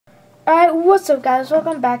Alright, what's up guys?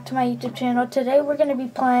 Welcome back to my YouTube channel. Today we're going to be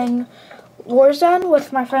playing Warzone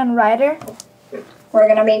with my friend Ryder. We're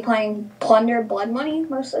going to be playing Plunder Blood Money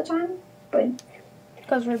most of the time, but...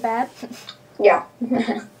 Because we're bad. Yeah.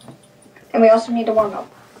 And we also need to warm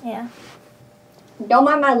up. Yeah. Don't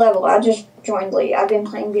mind my level, I just joined Lee. I've been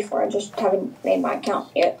playing before, I just haven't made my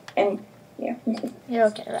account yet. And, yeah. You're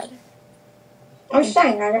okay, Ryder. I'm just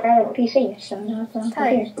saying, I got a PC, so now it's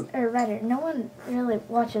Ryder, no one really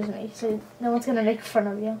watches me, so no one's going to make fun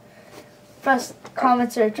of you. Plus,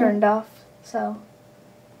 comments are turned off, so...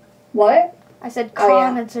 What? I said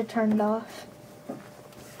comments are turned off.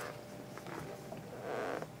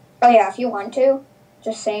 Oh yeah, if you want to,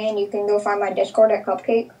 just saying, you can go find my Discord at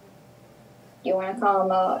Cupcake. You want to come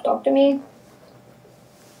talk to me?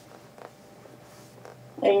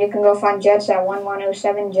 And you can go find Jets at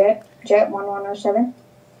 1107 Jet 1107.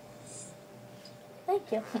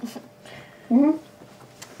 Thank you. Mhm.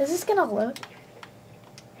 Is this gonna load?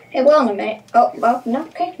 It will in a minute. Oh, well, no,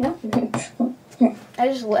 okay, no. I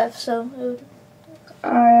just left, so it would...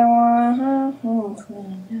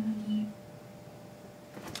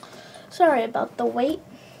 Sorry about the wait.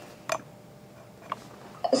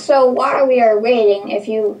 So while we are waiting, if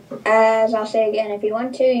you, as I'll say again, if you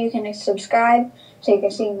want to, you can subscribe so you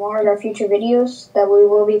can see more of our future videos that we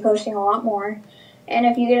will be posting a lot more. And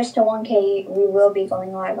if you get us to 1K, we will be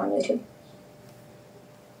going live on YouTube.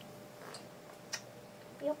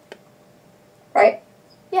 Yep. Right?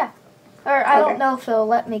 Yeah. Or I don't know if it'll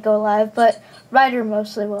let me go live, but Ryder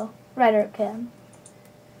mostly will. Ryder can.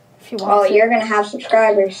 If you want Oh, to. you're going to have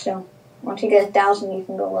subscribers, so once you get 1,000, you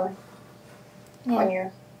can go live on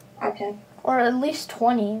your iPad. Or at least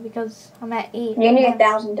 20, because I'm at 8. You need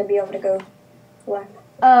 1,000 to be able to go live.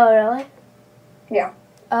 Oh, really? Yeah.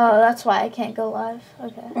 Oh, that's why I can't go live.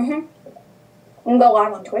 Okay. You can go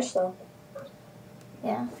live on Twitch, though.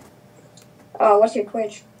 Yeah. What's your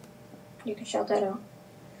Twitch? You can shout that out.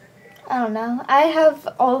 I don't know. I have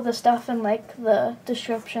all the stuff in, like, the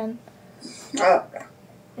description. Oh, okay.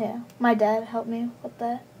 Yeah. My dad helped me with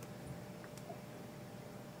that.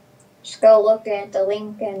 Just go look at the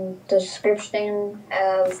link in the description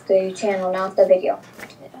of the channel, not the video.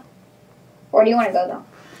 Yeah. Where do you want to go,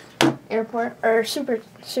 though? Airport. Or super,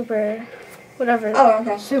 whatever. Oh,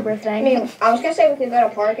 okay. Super thing. I mean, I was going to say we could go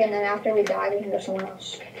to park, and then after we die, we can go somewhere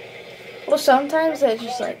else. Well, sometimes it's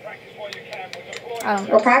just like, I don't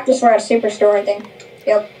know. We'll practice, we're at Superstore, I think.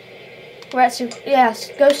 Yep. We're at yes,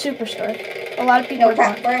 go Superstore. A lot of people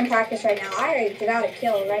No, we're in practice right now. I already got a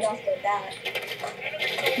kill right off the bat.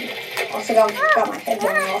 Also got my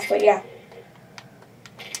headband off, but yeah.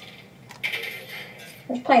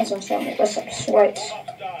 Just playing some film with some sweats.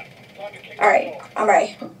 Alright, I'm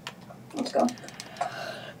ready. Let's go.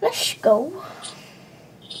 Let's go.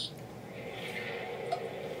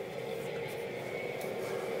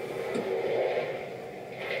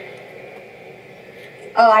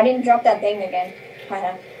 Oh, I didn't drop that thing again.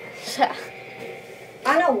 I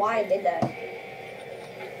don't know why I did that.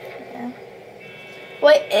 Yeah.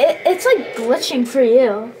 Wait, it's like glitching for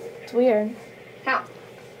you. It's weird. How?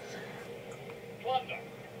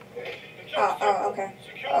 Oh, okay.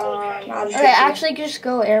 I'll just okay, actually, just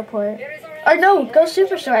go airport. Or no, go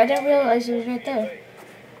Superstore. I didn't realize it was right there.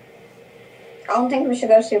 I don't think we should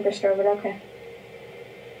go Superstore, but okay.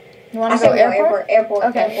 You want to go airport? Airport.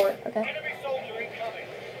 Okay. Okay.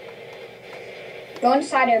 Go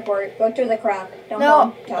inside airport. Go through the crowd. Don't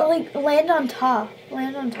no, go like land on top.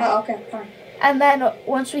 Land on top. Oh, okay, fine. And then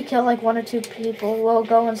once we kill like 1 or 2 people, we'll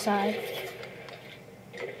go inside.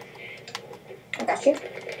 I got you.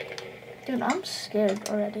 Dude, I'm scared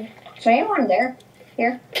already. Is there anyone there?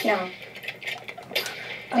 Here? No.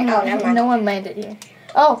 Oh, never mind. No one landed here.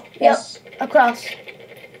 Oh, yes. Yep. Across.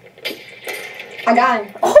 I got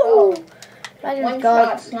him. Oh! Ryder's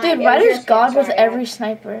God. Dude, Ryder's God with every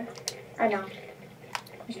sniper. I know.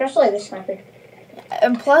 Especially this sniper.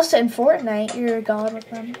 And plus, in Fortnite, you're a God with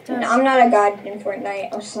them. Too. No, I'm not a god in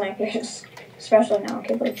Fortnite of snipers. Especially now,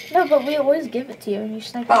 okay, but... No, but we always give it to you and you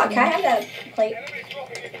snipe it. Oh, can I have that plate?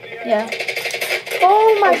 Yeah.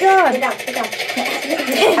 Oh my God! Get down.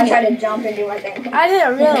 I tried to jump and do my thing. I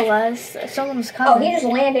didn't realize someone was coming. Oh, he just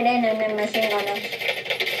landed in and then machine gun us.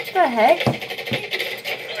 What the heck?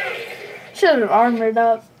 Should have armored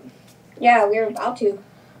up. Yeah, we were about to.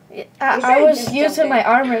 I was using my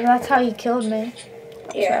armor. That's how he killed me.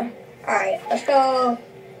 Yeah. So. Alright, let's go.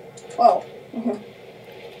 Whoa.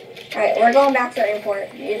 Alright, we're going back to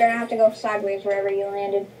airport. You're going to have to go sideways wherever you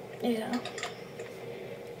landed. Yeah.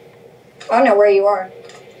 I don't know where you are.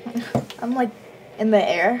 I'm like in the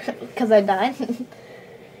air because I died.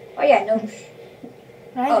 Oh yeah, no.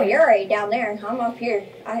 Ryder. Oh, you're already down there. I'm up here.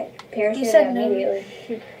 I parachuted said no. immediately.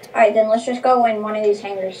 Alright, then let's just go in one of these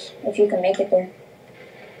hangars if you can make it there.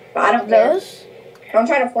 But I don't care. Those? Don't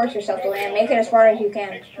try to force yourself to land. Make it as far as you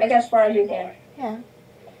can. Make it as far as you can. Yeah.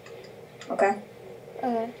 Okay?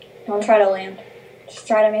 Okay. Don't try to land. Just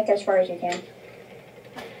try to make it as far as you can.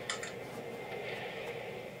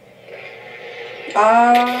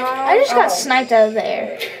 I just got sniped out of the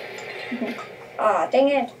air. Dang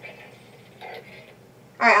it.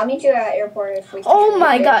 Alright, I'll meet you at airport if we can. Oh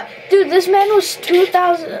my god. Dude, this man was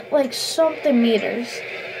 2,000, like, something meters.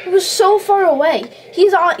 He was so far away.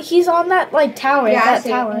 He's on that, like, tower. Yeah, that I see.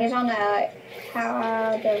 tower. He's on the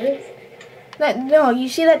roof. No, you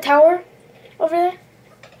see that tower over there?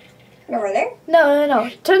 Over there? No.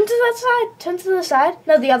 Turn to that side. Turn to the side.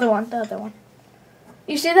 No, the other one.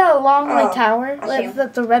 You see that long, like, tower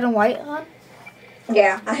with the red and white on?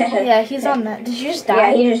 Yeah. Yeah, he's on that. Did you just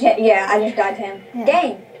die? Yeah, I just died to him. Yeah.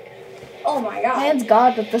 Dang. Oh my god. Man's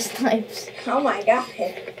God with the snipes. Oh my god.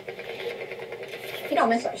 You don't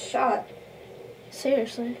miss a shot.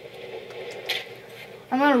 Seriously.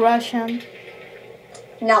 I'm gonna rush him.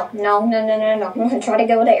 No. I'm gonna try to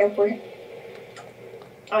go to the airport.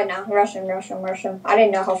 Oh no, rush him. I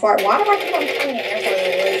didn't know how far. Why do I keep on turning the airport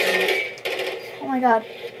away from me? Oh my god.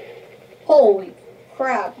 Holy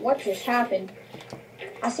crap, what just happened?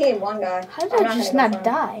 I see one guy. How did I just not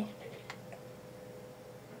die?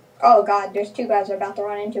 Oh god, there's two guys that are about to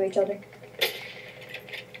run into each other. Did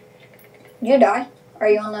you die? Are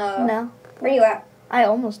you on the... No. Where you at? I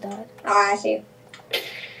almost died. Oh, I see you.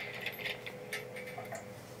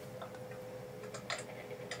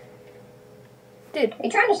 Dude. Are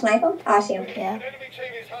you trying to snipe him? Oh, I see him. Yeah.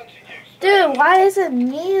 Dude, why is it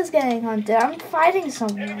me who's getting hunted? I'm fighting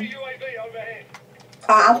someone.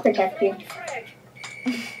 I'll protect you.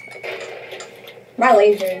 My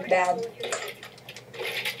laser is bad.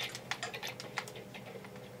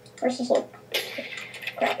 Where's this little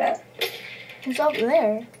crap at? He's up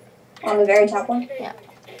there. On the very top one? Yeah.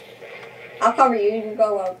 I'll cover you. You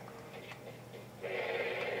go up.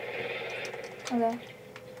 Okay.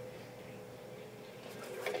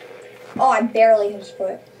 Oh, I barely hit his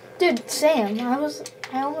foot. Dude, Sam, I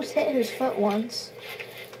almost hit his foot once.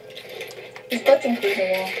 He's glitching through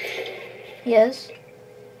the wall. He is.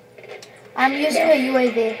 I'm using a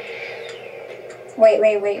UAV.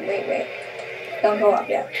 Wait. Don't go up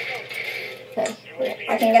yet. Okay.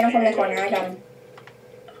 I can get him from the corner. I got him.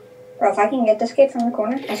 Bro, if I can get this kid from the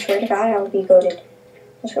corner, I swear to God, I will be goated.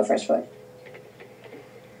 Let's go for his foot.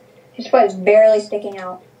 His foot is barely sticking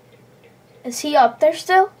out. Is he up there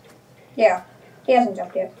still? Yeah. He hasn't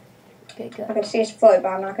jumped yet. Okay, good. I can see his foot, but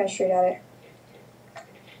I'm not going to shoot at it.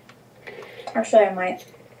 Actually, I might.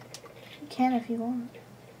 You can if you want.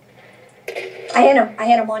 I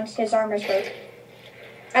hit him once. His armor's broke.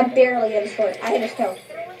 I barely hit his foot. I hit his toe.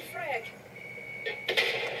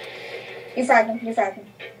 You fragged him.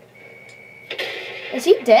 Is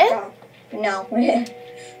he dead? Oh, no. I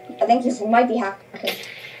think he might be hacking.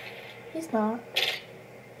 He's not.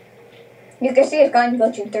 You can see his gun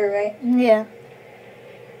glitching through, right? Yeah.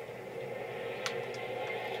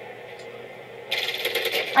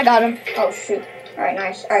 I got him. Oh, shoot. Alright,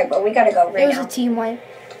 nice. Alright, but we gotta go right now. It was a team wipe.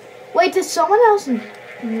 Wait, did someone else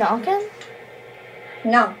knock him?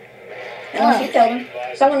 No. Unless you killed him.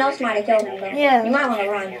 Someone else might have killed him, though. Yeah. You might want to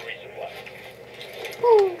run.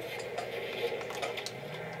 Ooh.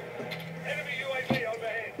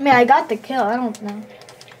 I mean, I got the kill. I don't know.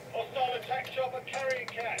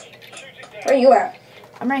 Where are you at?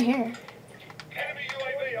 I'm right here.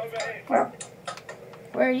 Where?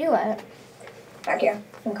 Where are you at? Back here.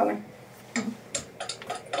 I'm coming. Oh,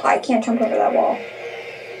 I can't jump over that wall.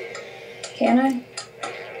 Can I?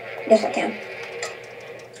 Yes, I can.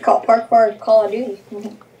 Call parkour Call of Duty.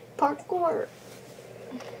 Parkour.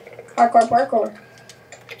 Parkour.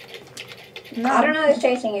 No. I don't know who's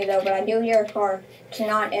chasing you, though, but I do hear a car. It's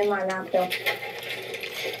not in my map, though.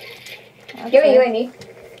 Okay. Give me UAV.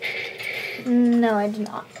 No, I do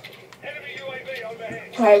not.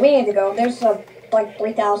 Alright, we need to go. There's like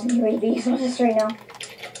 3,000 UAVs on this right now.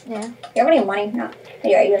 Yeah. You have any money? No.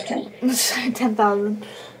 Yeah, you have 10. 10,000.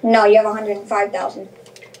 No, you have 105,000.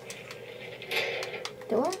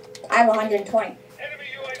 Do I? I have 120.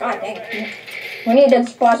 God dang. We need to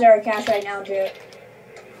deposit our cash right now, Drew.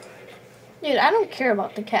 Dude, I don't care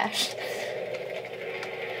about the cash.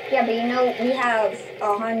 Yeah, but you know, we have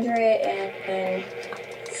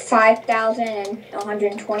 105,000 and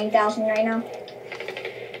 120,000 right now.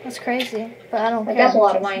 That's crazy, but I don't care. That's a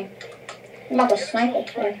lot of money. I'm about to snipe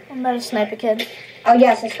it. I'm about to snipe a kid. Oh,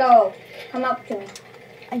 yes, let's go. Come up to me.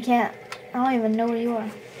 I can't. I don't even know where you are.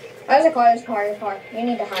 There's a car, there's a car, there's a car. You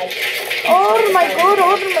need to hide. Oh my god,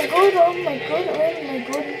 oh my god, oh my god, oh my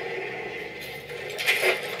god.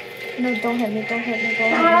 No, don't hit me, don't hit me,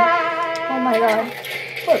 don't hit me. Oh my god.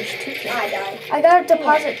 Oh, there's two kills. I died. I gotta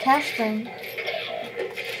deposit cash then.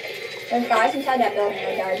 There's guys inside that building.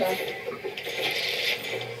 I died, bro.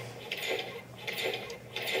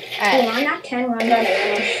 Dude, I'm not 10 runs out of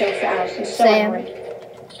ammo so fast. It's so annoying.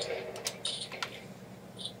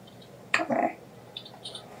 Okay.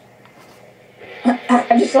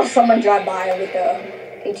 I just saw someone drive by with the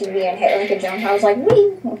ATV and hit like a jump. I was like,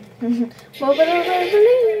 wee!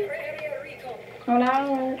 Oh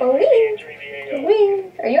no, go wee!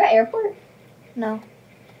 Wee! Are you at airport? No.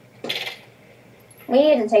 We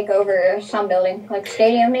need to take over some building, like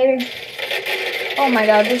stadium maybe. Oh my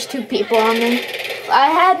god, there's two people on me. I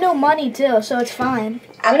had no money too, so it's fine.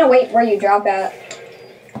 I'm gonna wait where you drop at.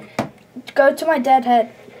 Go to my dead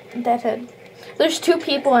head. There's two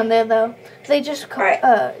people in there though. They just I'll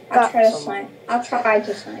try to snipe. I'll try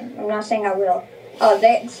to snipe. I'm not saying I will. Oh,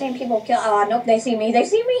 the same people kill. Oh, nope, they see me. They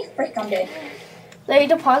see me. Frick, I'm dead. They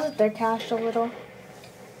deposit their cash a little.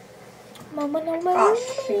 Mama, no, mama. Oh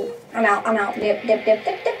shoot! I'm out. Dip.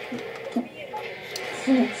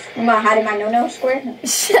 I'm gonna hide in my no square.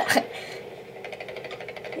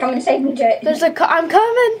 Come and save me, Jet. There's a I'm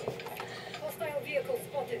coming.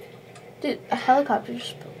 Dude, a helicopter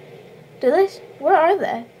just. Did they? Where are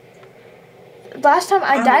they? Last time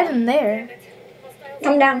I died in there.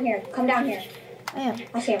 Come down here. I am.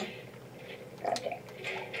 I see him. God damn.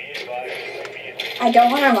 I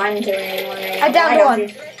don't want to run into anyone. Right I downed one.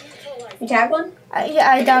 You tagged one?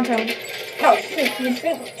 Yeah, I downed him. Oh, shoot.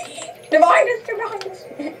 They're behind us.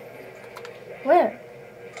 Where?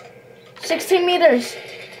 16 meters.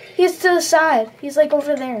 He's to the side. He's like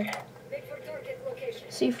over there.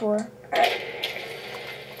 C4. Right.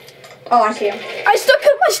 Oh, I see him. I stuck him.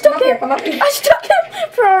 Come up here. I stuck him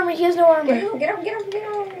for armor. He has no armor. Get him.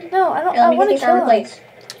 No, I don't. Here, I want to kill him. plates.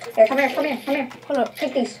 Here, come here. Hold up.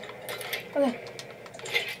 Take these. Okay.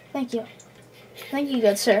 Thank you,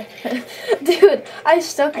 good sir. Dude, I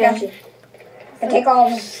stuck him. I got you. Take all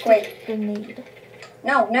of them quick. Grenade.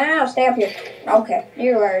 No, stay up here. Okay,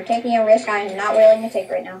 you are taking a risk I am not willing to take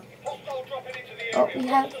right now. Oh, you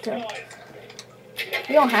have to.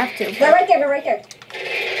 You don't have to. They're right there.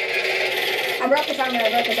 I broke his armor.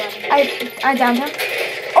 I downed him.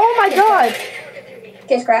 Oh my god!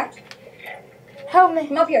 Kid's cracked. Help me.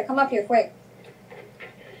 Come up here, quick.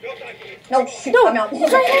 No, shoot, No, I'm out.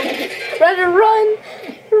 Ryder, run!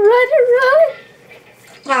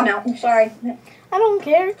 I'm out, I'm sorry. I don't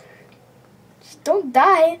care. Just don't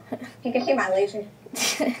die. You can see my laser.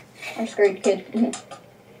 I'm screwed, kid.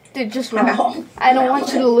 Dude, just run. I don't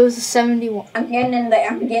want you to lose a 71. I'm getting in the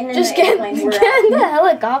airplane. Get in the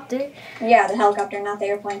helicopter. Yeah, the helicopter, not the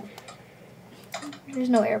airplane. There's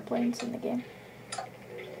no airplanes in the game.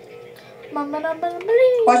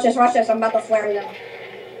 Watch this. I'm about to flare them.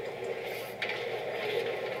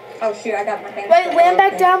 Oh shoot, I got my thing. Wait, land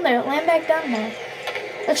back down there.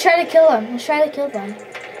 Let's try to kill them.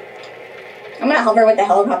 I'm gonna hover with the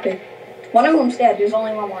helicopter. One of them's dead. There's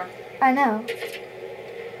only one more. I know.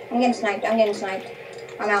 I'm getting sniped.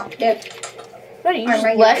 I'm out. Dip. What, you just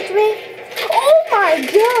left me? Oh my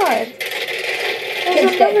god!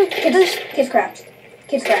 Kid's cracked.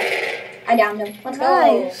 I downed him. Let's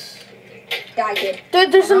go. Die, kid.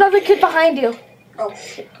 Dude, there's another kid behind you. Oh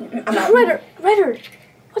shit. I'm out. Ryder.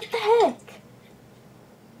 What the heck?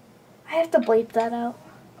 I have to bleep that out.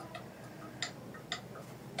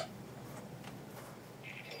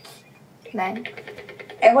 Nine.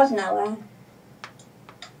 It wasn't that loud.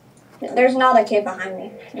 There's another kid behind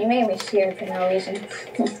me. You made me scared for no reason.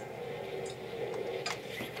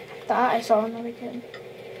 Thought I saw another kid.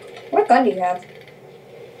 What gun do you have?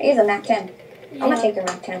 He's a MAC 10. Yeah. I'm gonna take your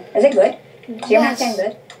MAC 10. Is it good? Is your MAC 10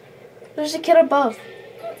 good? There's a kid above.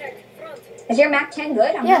 Is your MAC 10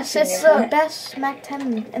 good? Yes, it's the best MAC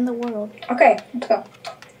 10 in the world. Okay, let's go.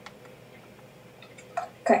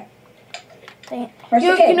 Okay. Dang it.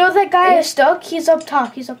 You know that guy I stuck? He's up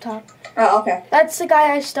top. Oh, okay. That's the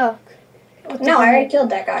guy I stuck. No, I already killed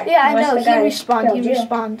that guy. Yeah, I know. He respawned.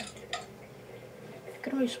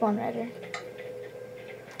 Gonna respawn right here.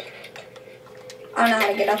 I don't know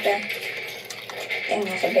how to get up there. Dang,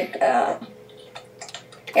 that's a big,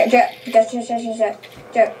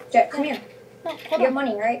 Here, Jet, come here. No, you have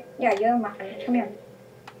money, right? Yeah, you have money. Come here.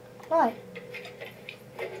 Why?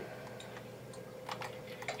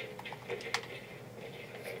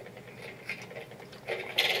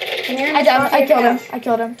 Come here. I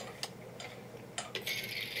killed him.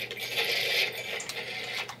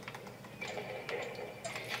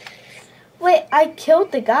 Wait, I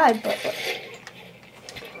killed the guy, but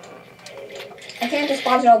I can't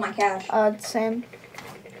deposit all my cash. Same.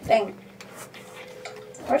 Dang.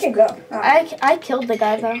 Where'd you go? Oh. I killed the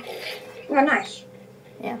guy though. Oh, nice.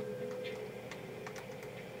 Yeah.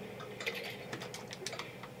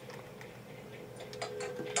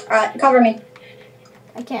 Alright, cover me.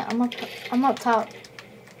 I can't. I'm up top.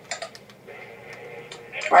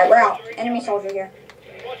 Alright, we're out. Enemy soldier here.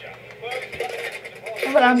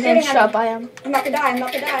 But I'm getting shot by him. I'm about to die. I'm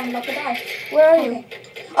about to die. I'm about to die. Where are you?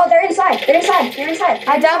 Oh, they're inside. They're inside. They're inside.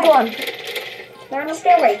 I downed one. They're on the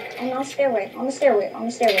stairway. On the stairway. On the stairway. On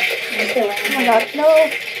the stairway. On the stairway. Oh my god,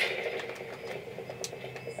 no.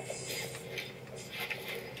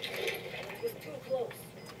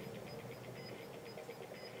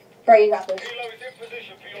 Bro, you got this.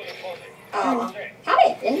 How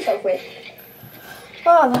did it end so quick?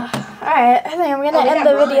 Oh, alright. I think I'm gonna end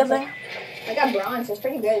the video there. I got bronze. It's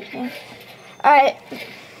pretty good. Yeah. Alright.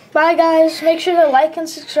 Bye, guys. Make sure to like and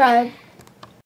subscribe.